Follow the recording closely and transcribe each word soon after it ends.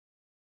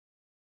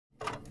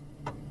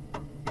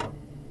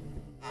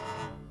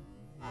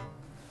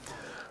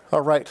All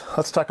right,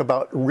 let's talk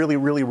about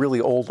really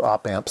old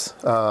op amps.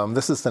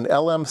 This is an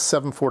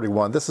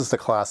LM741. This is the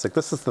classic.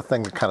 This is the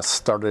thing that kind of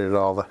started it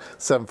all, the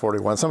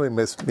 741. Somebody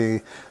missed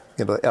me,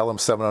 you know, the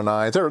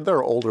LM709s. There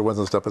are older ones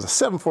and stuff, but the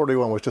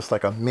 741 was just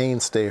like a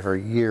mainstay for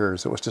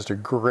years. It was just a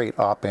great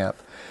op amp.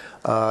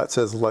 It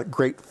says like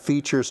great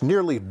features,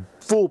 nearly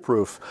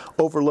foolproof,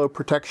 overload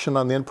protection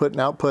on the input and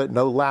output,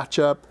 no latch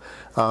up.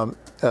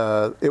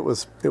 It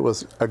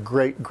was a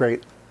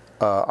great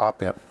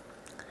op amp,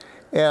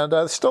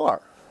 and still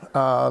are.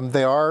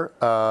 They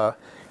are,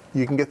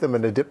 you can get them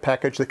in a dip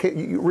package.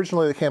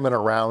 Originally they came in a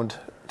round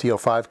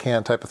TO5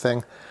 can type of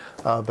thing,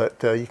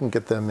 but you can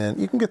get them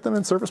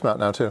in surface mount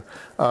now too.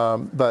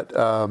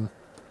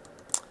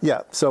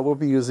 Yeah, so we'll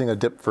be using a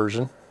dip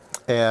version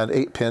and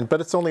 8-pin, but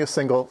it's only a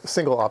single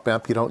op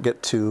amp. You don't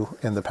get two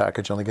in the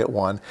package, you only get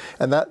one.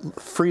 And that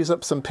frees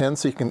up some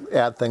pins so you can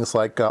add things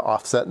like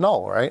offset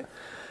null, right?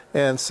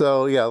 And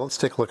so, yeah, let's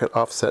take a look at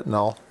offset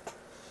null.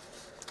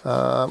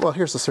 Well,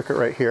 here's the circuit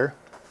right here.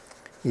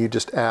 You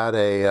just add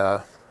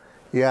a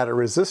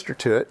resistor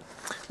to it.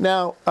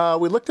 Now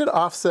we looked at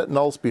offset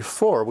nulls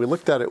before. We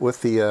looked at it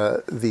with the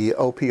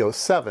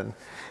OP07,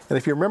 and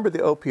if you remember the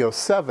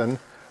OP07,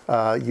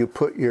 you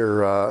put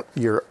your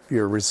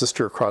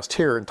resistor across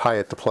here and tie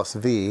it to plus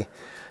V,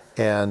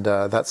 and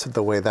that's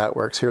the way that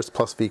works. Here's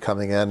plus V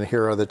coming in, and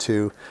here are the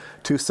two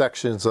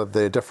sections of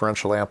the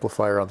differential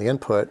amplifier on the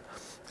input,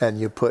 and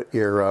you put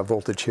your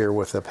voltage here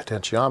with a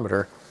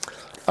potentiometer.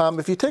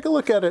 If you take a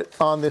look at it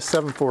on this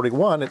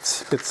 741,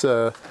 it's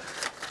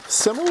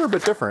similar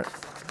but different.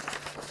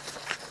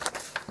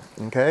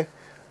 Okay,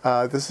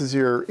 this is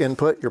your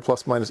input, your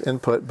plus minus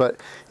input, but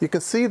you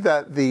can see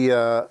that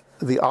the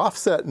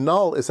offset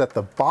null is at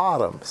the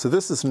bottom, so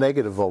this is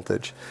negative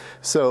voltage.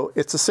 So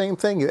it's the same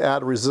thing. You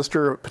add a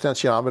resistor,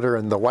 potentiometer,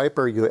 and the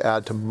wiper you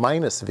add to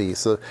minus V.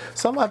 So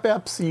some op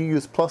amps you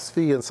use plus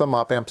V, and some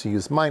op amps you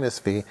use minus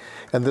V,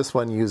 and this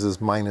one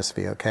uses minus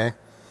V. Okay.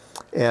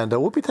 And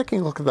we'll be taking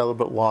a look at that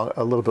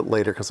a little bit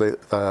later, because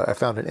I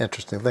found an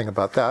interesting thing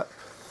about that.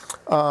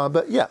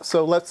 But yeah,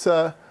 so let's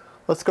go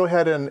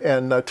ahead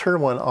and turn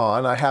one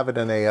on. I have it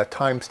in a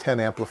 ×10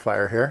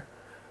 amplifier here.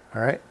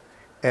 All right,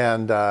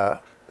 and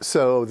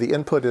so the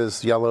input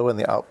is yellow and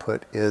the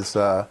output is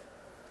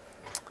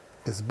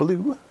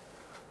blue.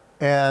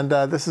 And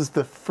this is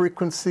the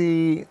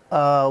frequency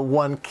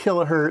 1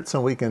 kilohertz,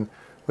 and we can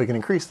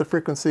increase the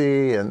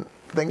frequency, and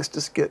things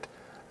just get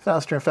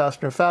faster and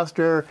faster and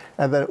faster,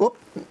 and then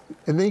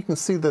you can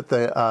see that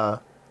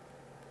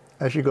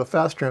as you go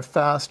faster and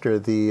faster,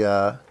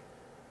 the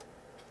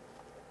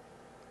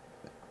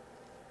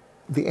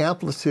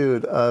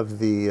amplitude of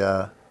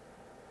the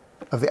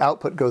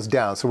output goes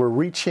down. So we're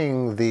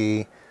reaching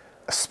the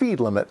speed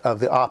limit of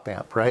the op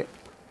amp, right?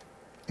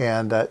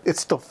 And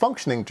it's still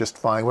functioning just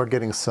fine. We're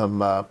getting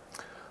some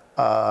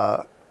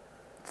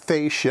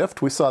phase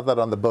shift. We saw that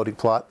on the Bode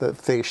plot. The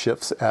phase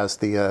shifts as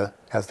the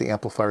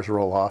amplifiers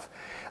roll off,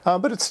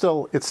 but it's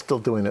still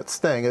doing its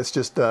thing. It's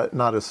just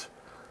not as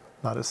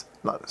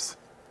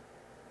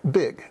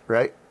big,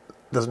 right?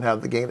 Doesn't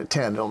have the gain of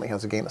 10. It only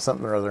has a gain of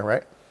something or other,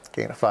 right?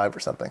 Gain of 5 or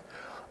something.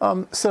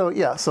 So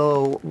yeah,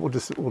 so we'll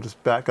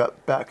just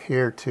back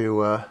here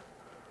to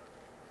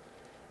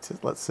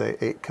let's say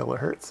 8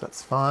 kilohertz.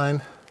 That's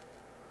fine.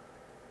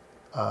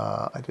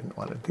 I didn't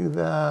want to do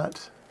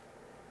that.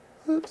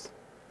 Oops.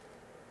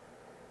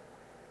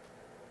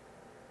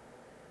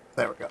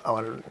 There we go. I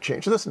wanted to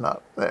change this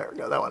knob. There we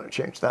go. I wanted to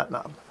change that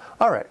knob.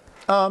 All right.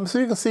 So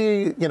you can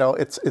see, you know,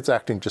 it's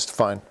acting just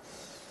fine.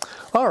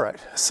 All right.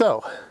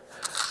 So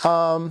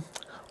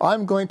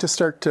I'm going to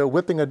start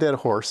whipping a dead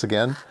horse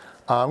again.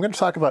 I'm going to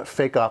talk about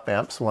fake op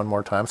amps one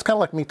more time. It's kind of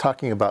like me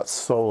talking about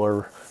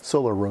solar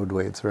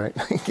roadways, right?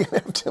 You can't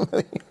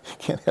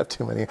have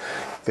too many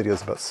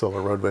videos about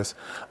solar roadways.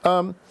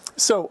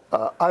 So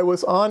I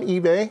was on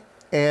eBay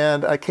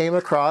and I came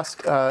across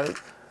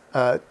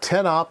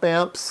 10 op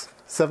amps,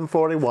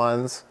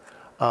 741s,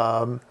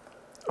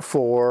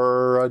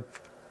 for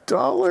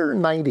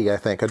 $1.90, I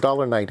think,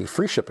 $1.90,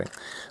 free shipping.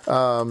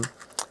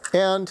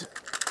 And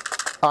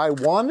I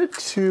wanted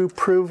to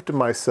prove to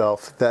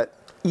myself that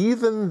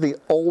even the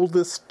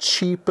oldest,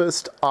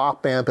 cheapest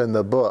op amp in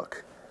the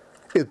book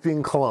is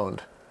being cloned.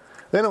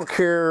 They don't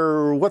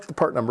care what the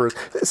part number is.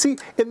 See,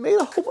 it made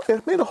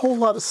a whole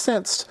lot of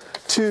sense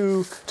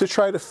to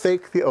try to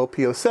fake the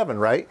OP07,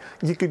 right?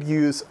 You could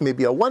use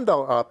maybe a $1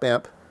 op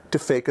amp to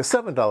fake a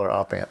 $7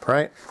 op amp,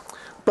 right?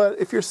 But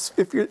if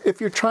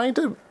you're trying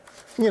to,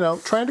 you know,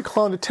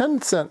 clone a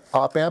 10-cent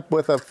op amp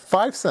with a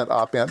 5-cent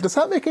op amp, does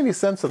that make any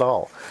sense at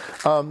all?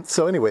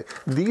 So anyway,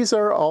 these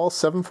are all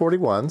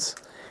 741s,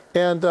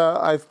 and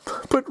I've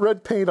put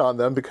red paint on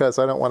them because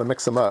I don't want to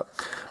mix them up.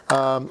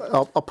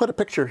 I'll put a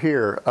picture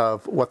here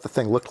of what the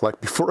thing looked like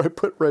before I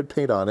put red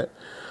paint on it.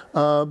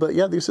 But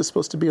yeah, these are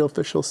supposed to be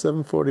official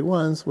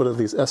 741s. What are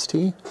these,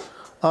 ST?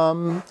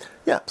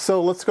 Yeah,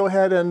 so let's go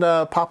ahead and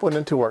pop one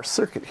into our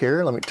circuit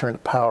here. Let me turn the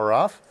power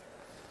off.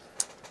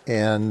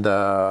 And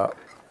I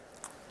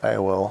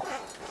will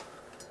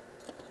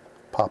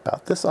pop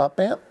out this op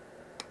amp.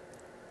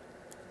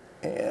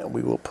 And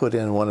we will put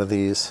in one of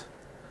these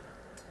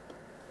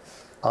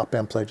op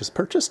amps I just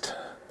purchased.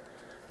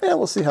 And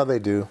we'll see how they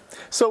do.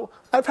 So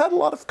I've had a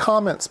lot of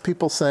comments,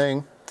 people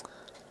saying,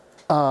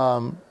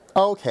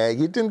 okay,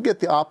 you didn't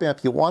get the op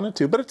amp you wanted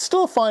to, but it's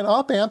still a fine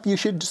op amp. You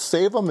should just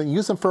save them and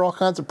use them for all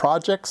kinds of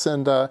projects.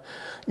 And,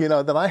 you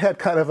know, then I had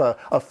kind of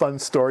a fun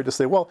story to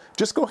say, well,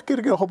 just go get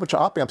a whole bunch of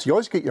op amps. You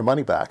always get your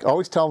money back.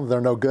 Always tell them they're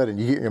no good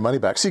and you get your money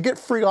back. So you get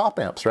free op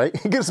amps, right?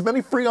 You get as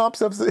many free op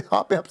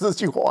amps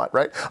as you want,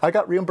 right? I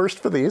got reimbursed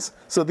for these.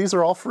 So these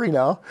are all free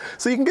now.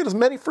 So you can get as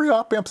many free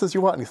op amps as you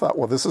want. And you thought,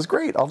 well, this is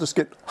great. I'll just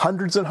get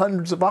hundreds and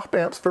hundreds of op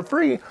amps for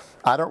free.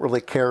 I don't really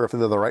care if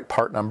they're the right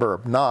part number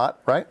or not,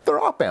 right? They're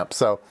op amps.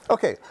 So,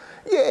 okay,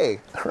 yay,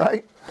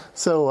 right?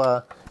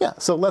 So yeah,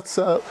 so let's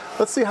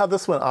see how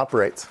this one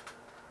operates.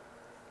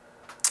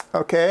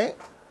 Okay,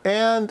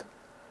 and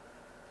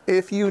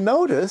if you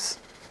notice,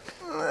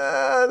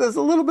 there's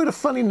a little bit of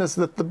funniness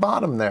at the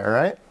bottom there,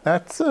 right?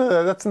 That's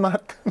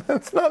not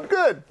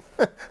good.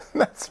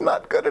 That's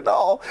not good at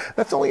all.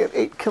 That's only at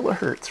 8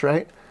 kilohertz,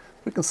 right?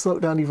 We can slow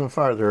it down even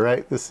farther,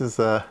 right? This is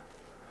 2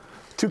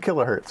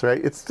 kilohertz,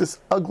 right? It's this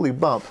ugly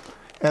bump,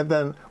 and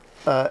then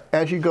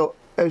as you go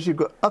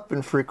up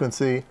in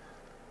frequency,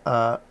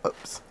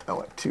 oops, I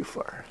went too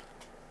far.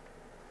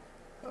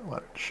 I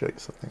wanted to show you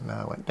something.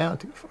 Now I went down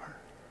too far.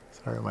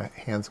 Sorry, my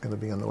hand's going to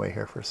be in the way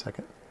here for a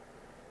second.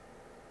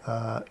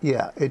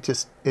 Yeah, it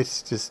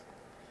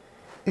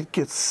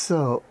gets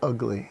so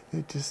ugly.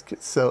 It just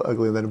gets so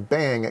ugly. And then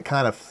bang, it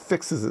kind of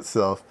fixes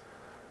itself.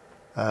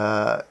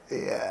 Yeah,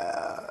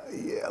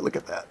 look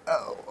at that.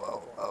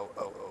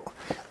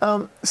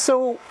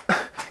 So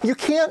you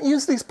can't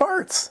use these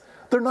parts.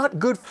 They're not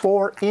good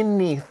for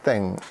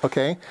anything,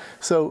 okay?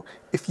 So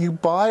if you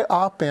buy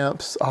op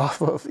amps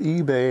off of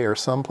eBay or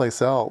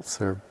someplace else,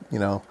 or, you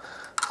know,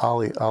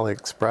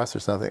 AliExpress or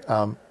something,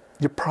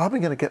 you're probably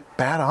going to get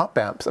bad op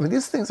amps. I mean,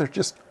 these things are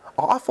just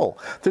awful.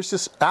 There's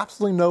just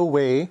absolutely no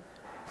way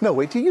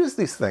to use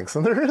these things,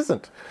 and there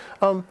isn't.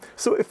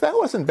 So if that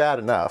wasn't bad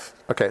enough,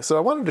 okay, so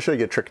I wanted to show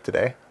you a trick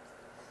today.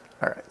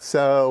 All right,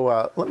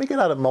 so let me get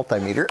out a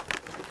multimeter.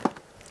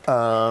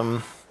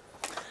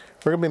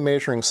 We're going to be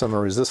measuring some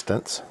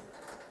resistance.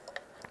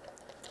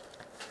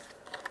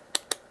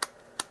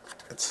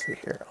 Let's see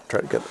here. I'll try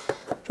to get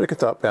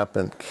the op amp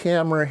in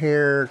camera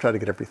here. Try to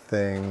get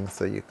everything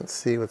so you can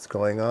see what's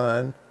going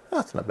on. Oh,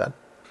 that's not bad.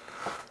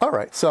 All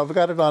right, so I've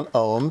got it on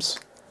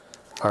ohms.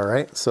 All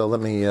right, so let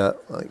me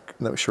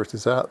short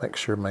these out. Make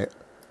sure my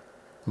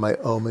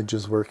ohmage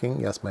is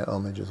working. Yes, my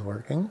ohmage is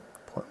working.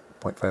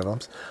 0.5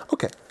 ohms.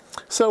 Okay,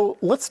 so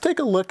let's take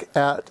a look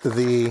at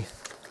the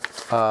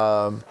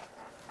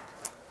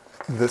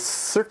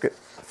circuit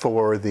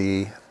for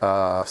the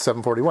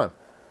 741.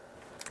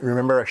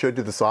 Remember I showed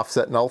you this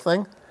offset null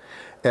thing?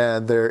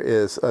 And there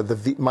is the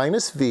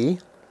V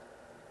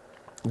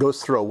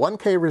goes through a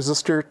 1K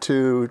resistor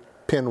to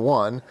pin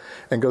 1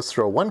 and goes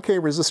through a 1K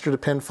resistor to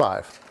pin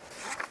 5.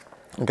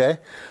 Okay,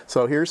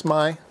 so here's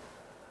my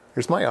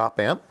op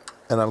amp,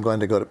 and I'm going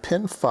to go to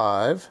pin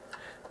 5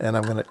 and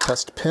I'm going to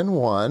test pin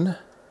 1,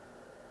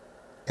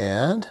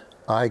 and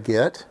I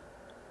get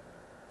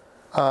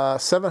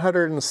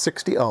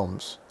 760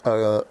 ohms,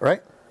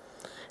 right?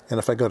 And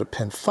if I go to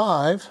pin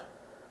 5,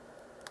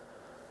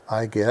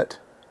 I get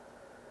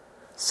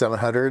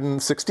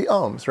 760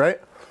 ohms,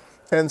 right?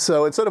 And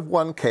so instead of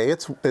 1K,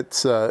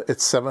 it's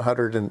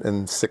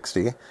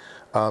 760.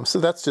 So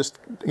that's just,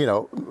 you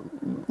know,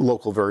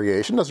 local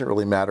variation. Doesn't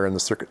really matter in the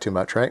circuit too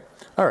much, right?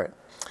 All right.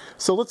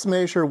 So let's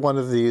measure one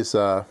of these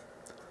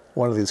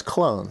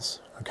clones.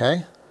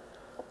 Okay.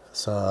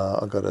 So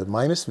I'll go to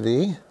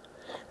 -V,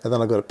 and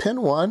then I'll go to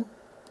pin 1.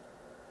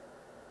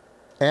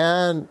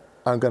 And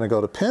I'm going to go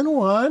to pin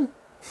 1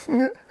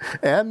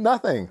 and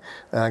nothing.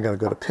 And I'm going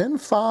to go to pin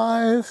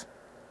 5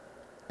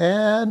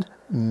 and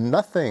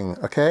nothing,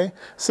 okay?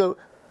 So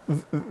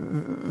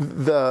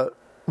the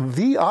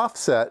V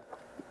offset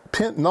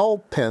null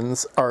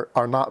pins are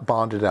not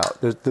bonded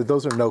out.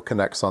 Those are no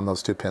connects on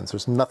those two pins.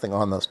 There's nothing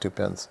on those two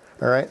pins,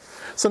 all right?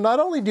 So not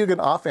only do you get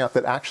an op amp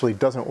that actually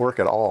doesn't work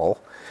at all,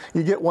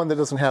 you get one that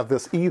doesn't have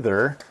this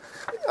either.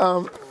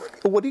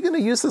 What are you going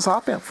to use this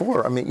op amp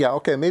for? I mean, yeah,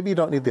 okay, maybe you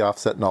don't need the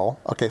offset null.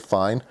 Okay,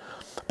 fine.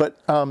 But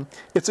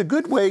it's a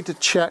good way to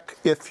check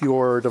if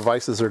your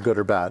devices are good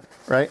or bad,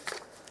 right?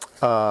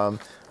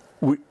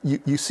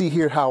 You see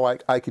here how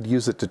I could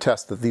use it to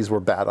test that these were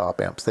bad op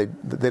amps. They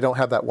don't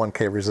have that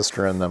 1K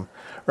resistor in them,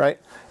 right?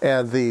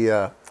 And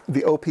the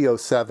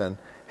OP07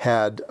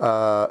 had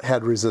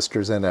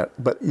resistors in it,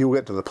 but you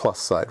went to the plus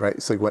side,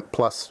 right? So you went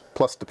plus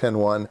to pin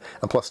 1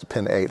 and plus to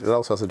pin 8. It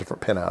also has a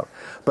different pin out.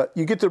 But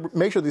you get to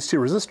measure these two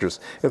resistors.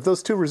 If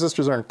those two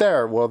resistors aren't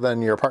there, well,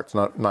 then your part's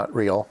not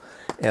real.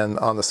 And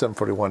on the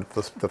 741,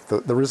 if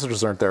the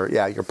resistors aren't there,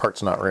 yeah, your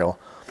part's not real.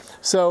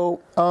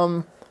 So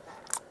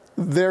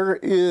There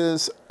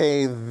is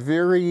a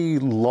very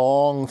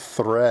long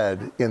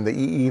thread in the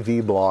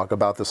EEV blog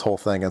about this whole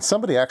thing, and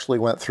somebody actually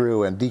went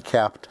through and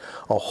decapped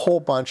a whole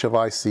bunch of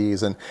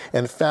ICs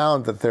and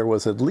found that there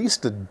was at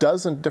least a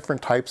dozen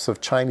different types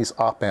of Chinese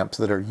op-amps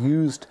that are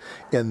used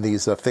in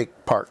these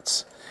fake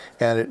parts.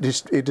 And it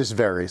just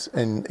varies,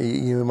 and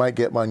you might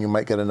get one, you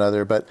might get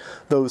another, but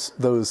those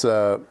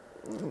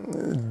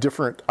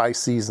different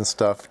ICs and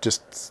stuff,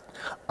 just,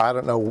 I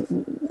don't know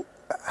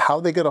how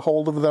they get a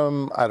hold of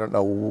them. I don't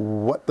know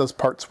what those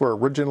parts were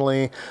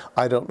originally.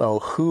 I don't know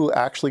who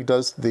actually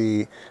does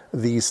make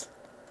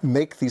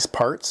these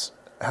parts,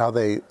 how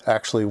they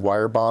actually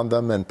wire bond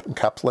them and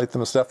encapsulate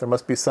them and stuff. There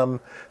must be some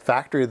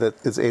factory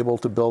that is able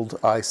to build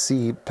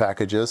IC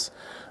packages.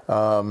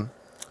 Yeah,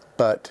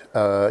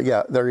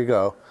 there you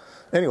go.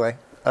 Anyway,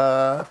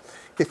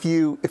 if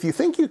you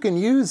think you can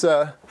use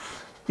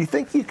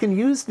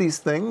these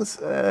things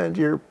and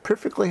you're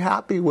perfectly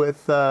happy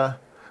with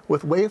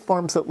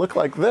waveforms that look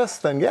like this,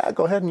 then yeah,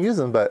 go ahead and use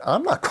them, but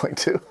I'm not going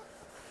to.